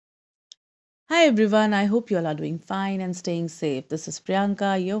Hi everyone, I hope you all are doing fine and staying safe. This is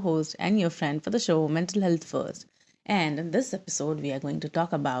Priyanka, your host and your friend for the show Mental Health First. And in this episode, we are going to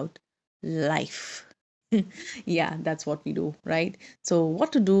talk about life. Yeah, that's what we do, right? So,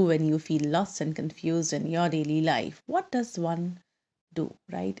 what to do when you feel lost and confused in your daily life? What does one do,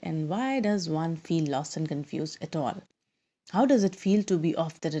 right? And why does one feel lost and confused at all? How does it feel to be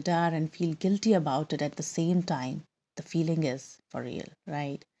off the radar and feel guilty about it at the same time? The feeling is for real,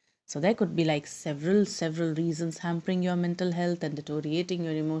 right? So there could be like several reasons hampering your mental health and deteriorating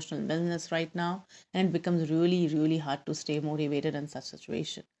your emotional wellness right now, and it becomes really hard to stay motivated in such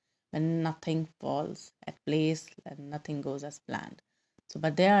situation when nothing falls at place and nothing goes as planned. So,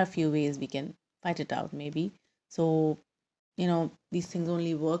 but there are a few ways we can fight it out, maybe. So these things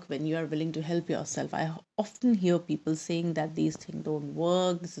only work when you are willing to help yourself. Often hear people saying that these things don't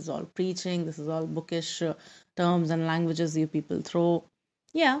work, this is all preaching, this is all bookish terms and languages you people throw.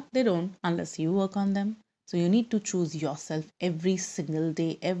 Yeah, they don't unless you work on them. So you need to choose yourself every single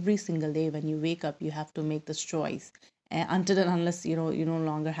day when you wake up. You have to make this choice, until and unless you no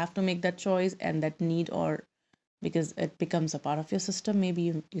longer have to make that choice and that need, or because it becomes a part of your system,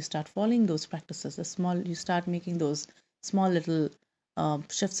 maybe you start following those practices, you start making those small little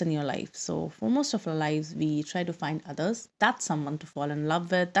shifts in your life. So for most of our lives we try to find others, that's someone to fall in love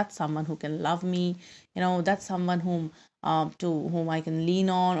with, that's someone who can love me, that's someone to whom I can lean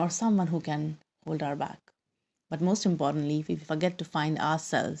on, or someone who can hold our back. But most importantly, we forget to find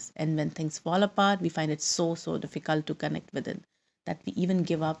ourselves. And when things fall apart, we find it so difficult to connect with it that we even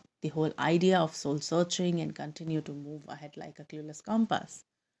give up the whole idea of soul searching and continue to move ahead like a clueless compass.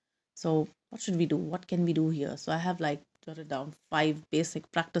 So, what should we do? What can we do here? So, I have like jotted down 5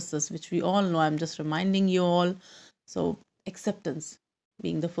 basic practices which we all know. I'm just reminding you all. So, acceptance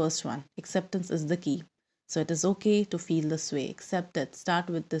being the first one. Acceptance is the key. So, it is okay to feel this way. Accept it. Start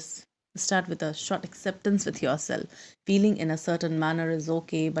with a short acceptance with yourself. Feeling in a certain manner is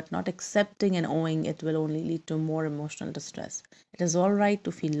okay, but not accepting and owing it will only lead to more emotional distress. It is all right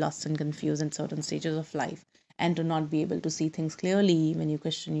to feel lost and confused in certain stages of life, and to not be able to see things clearly when you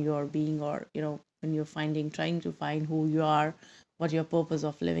question your being, or when you're trying to find who you are, what your purpose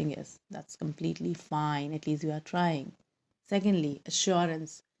of living is. That's completely fine. At least you are trying. Secondly,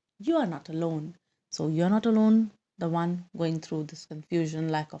 assurance. You are not alone. So you're not alone, the one going through this confusion,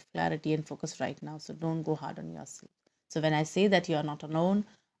 lack of clarity and focus right now. So don't go hard on yourself. So when I say that you're not alone,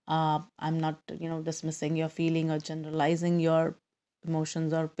 I'm not, dismissing your feeling or generalizing your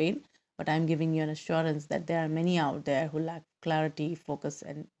emotions or pain, but I'm giving you an assurance that there are many out there who lack clarity, focus,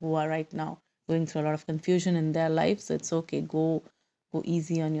 and who are right now going through a lot of confusion in their life. So it's okay. Go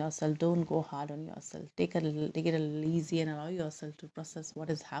easy on yourself. Don't go hard on yourself. Take it a little easy and allow yourself to process what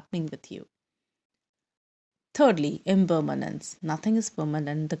is happening with you. Thirdly, impermanence. Nothing is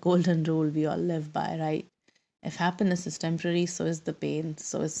permanent. The golden rule we all live by, right? If happiness is temporary, so is the pain,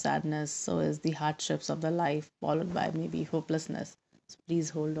 so is sadness, so is the hardships of the life, followed by maybe hopelessness. So please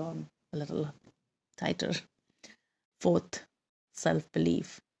hold on a little tighter. Fourth, self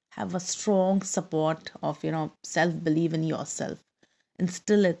belief. Have a strong support of self belief in yourself.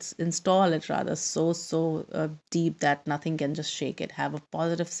 Install it rather, so deep that nothing can just shake it. Have a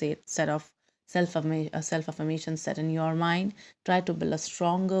positive set of self affirmation set in your mind. Try to build a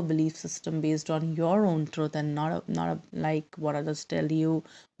stronger belief system based on your own truth, and like what others tell you,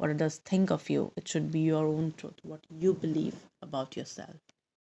 what others think of you. It should be your own truth, what you believe about yourself.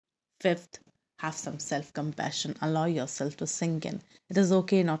 Fifth, have some self compassion. Allow yourself to sink in. It is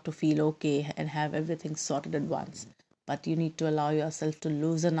okay not to feel okay and have everything sorted at once, but you need to allow yourself to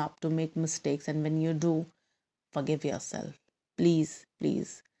loosen up, to make mistakes, and when you do, forgive yourself. Please.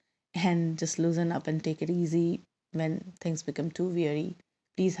 And just loosen up and take it easy when things become too weary.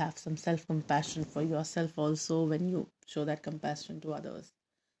 Please have some self compassion for yourself also when you show that compassion to others.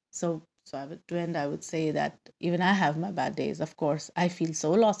 So to end, I would say that even I have my bad days. Of course, I feel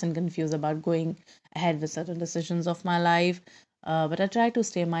so lost and confused about going ahead with certain decisions of my life. But I try to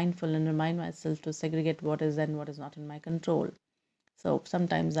stay mindful and remind myself to segregate what is and what is not in my control. So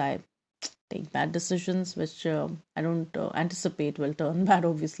sometimes I take bad decisions, which I don't anticipate will turn bad.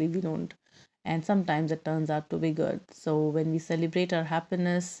 Obviously, we don't. And sometimes it turns out to be good. So when we celebrate our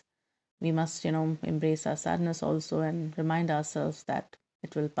happiness, we must embrace our sadness also and remind ourselves that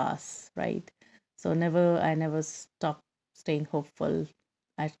it will pass, right? So I never stop staying hopeful.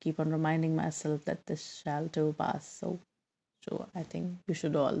 I keep on reminding myself that this shall too pass. So I think you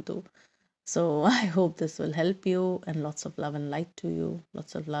should all do. So I hope this will help you, and lots of love and light to you.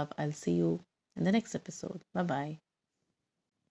 Lots of love. I'll see you in the next episode. Bye bye.